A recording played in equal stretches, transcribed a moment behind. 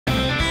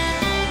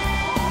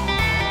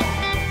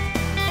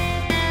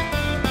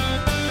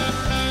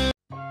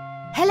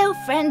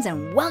friends,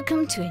 and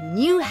welcome to a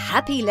new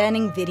happy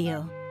learning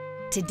video.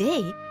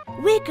 Today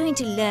we're going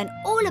to learn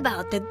all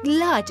about the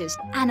largest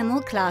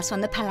animal class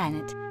on the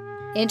planet.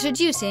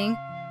 Introducing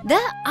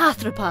the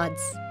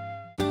Arthropods.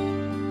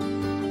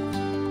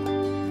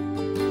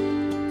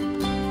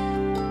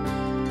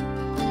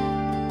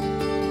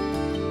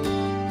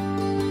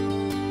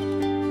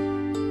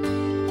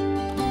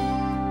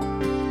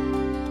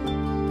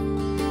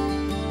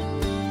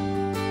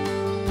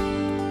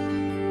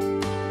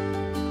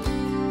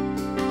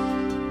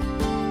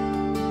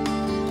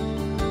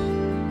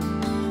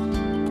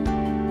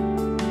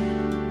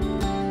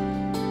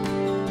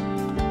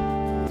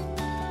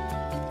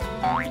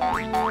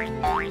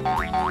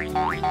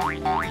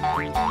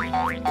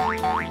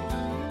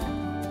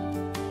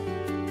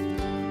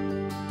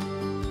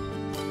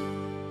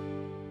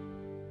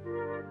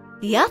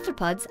 The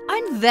arthropods are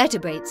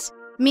invertebrates,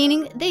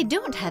 meaning they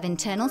don't have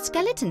internal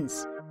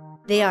skeletons.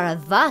 There are a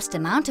vast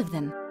amount of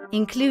them,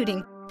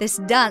 including this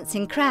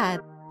dancing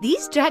crab,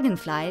 these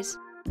dragonflies,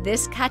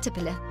 this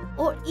caterpillar,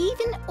 or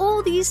even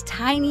all these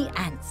tiny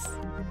ants.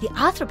 The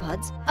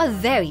arthropods are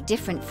very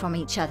different from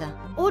each other.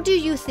 Or do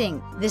you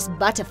think this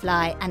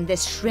butterfly and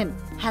this shrimp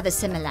have a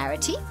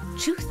similarity?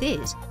 Truth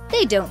is,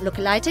 they don't look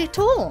alike at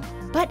all.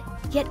 But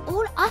yet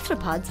all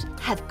arthropods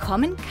have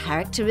common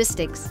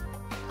characteristics.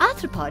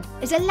 Arthropod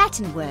is a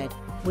Latin word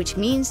which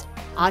means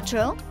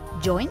artro,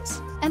 joints,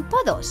 and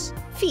podos,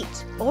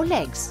 feet or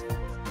legs.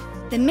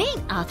 The main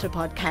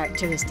arthropod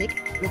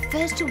characteristic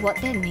refers to what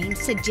their name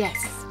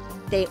suggests.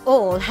 They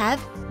all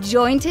have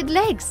jointed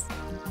legs.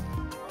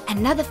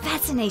 Another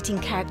fascinating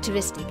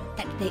characteristic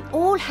that they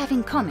all have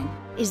in common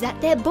is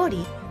that their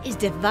body is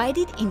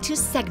divided into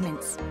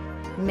segments,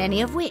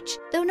 many of which,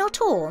 though not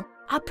all,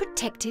 are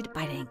protected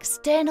by an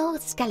external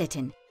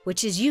skeleton,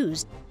 which is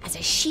used as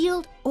a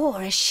shield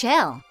or a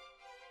shell.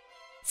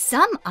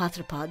 Some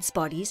arthropods'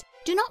 bodies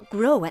do not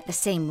grow at the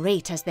same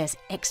rate as their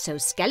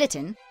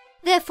exoskeleton,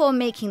 therefore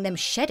making them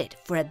shed it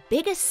for a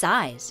bigger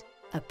size,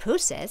 a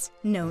process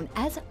known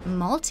as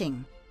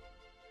molting.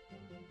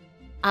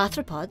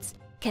 Arthropods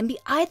can be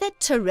either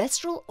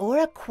terrestrial or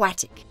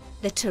aquatic.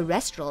 The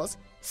terrestrials,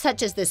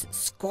 such as this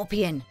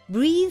scorpion,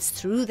 breathe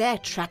through their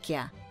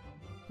trachea,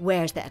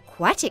 whereas the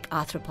aquatic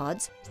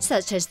arthropods,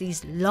 such as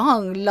these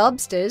long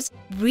lobsters,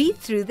 breathe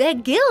through their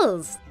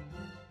gills.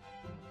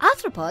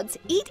 Arthropods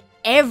eat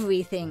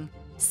everything.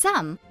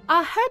 Some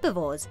are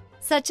herbivores,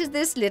 such as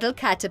this little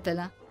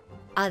caterpillar.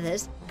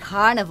 Others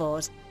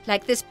carnivores,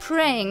 like this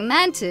praying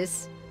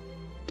mantis.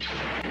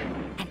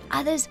 And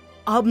others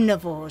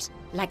omnivores,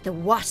 like the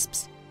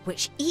wasps,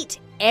 which eat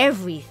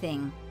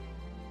everything.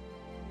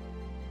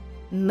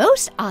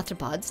 Most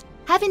arthropods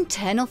have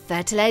internal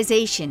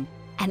fertilization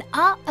and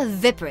are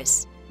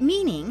oviparous,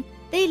 meaning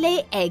they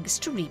lay eggs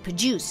to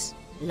reproduce.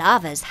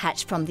 Larvae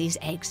hatch from these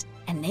eggs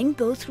and then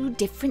go through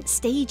different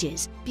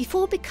stages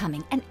before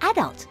becoming an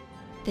adult.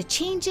 The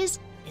changes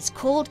is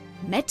called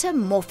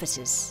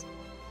metamorphosis.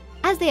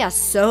 As there are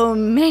so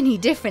many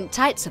different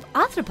types of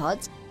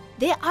arthropods,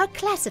 they are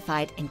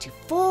classified into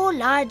 4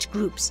 large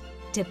groups,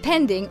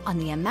 depending on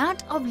the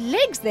amount of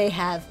legs they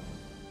have.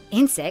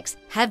 Insects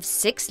have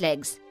 6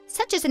 legs,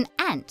 such as an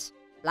ant,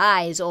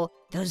 flies, or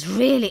those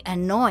really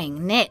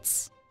annoying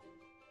gnats.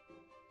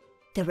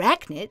 The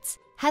arachnids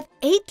have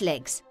 8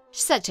 legs,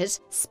 such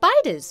as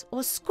spiders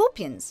or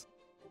scorpions.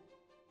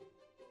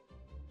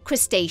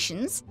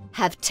 Crustaceans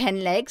have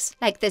 10 legs,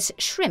 like this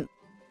shrimp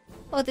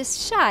or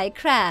this shy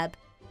crab.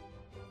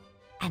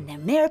 And the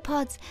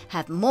MYRIAPODs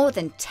have more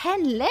than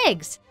 10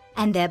 legs,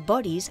 and their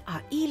bodies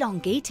are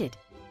elongated,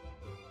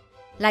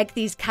 like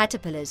these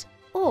caterpillars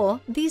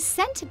or these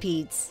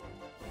centipedes.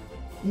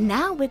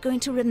 Now we're going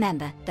to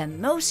remember the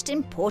most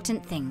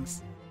important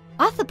things.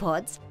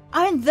 Arthropods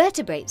are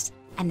invertebrates,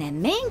 and their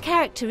main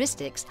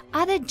characteristics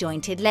are their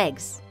jointed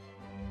legs.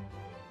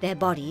 Their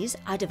bodies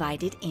are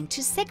divided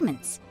into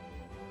segments,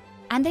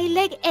 and they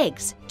lay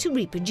eggs to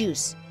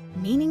reproduce,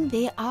 meaning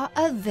they are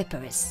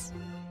oviparous.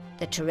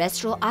 The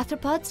terrestrial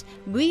arthropods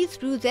breathe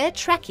through their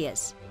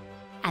tracheas,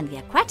 and the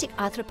aquatic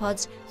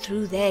arthropods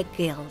through their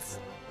gills.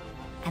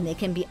 And they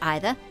can be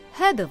either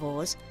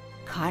herbivores,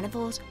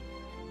 carnivores,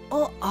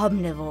 or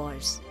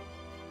omnivores.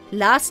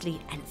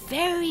 Lastly, and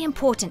very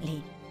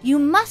importantly, you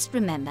must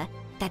remember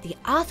that the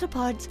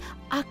arthropods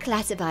are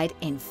classified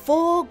in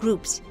 4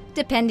 groups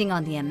depending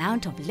on the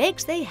amount of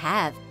legs they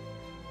have.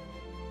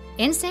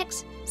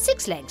 Insects,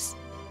 6 legs.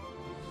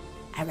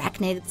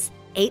 Arachnids,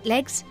 8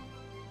 legs.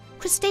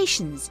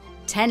 Crustaceans,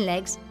 10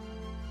 legs.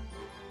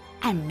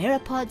 And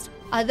MYRIAPODs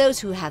are those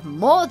who have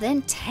more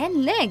than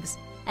 10 legs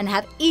and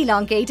have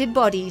elongated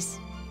bodies.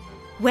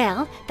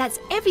 Well, that's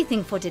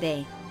everything for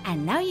today,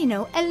 and now you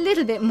know a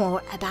little bit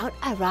more about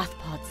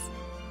arthropods.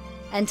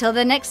 Until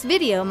the next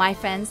video, my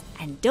friends,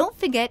 and don't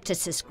forget to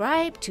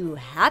subscribe to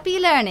Happy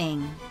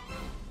Learning!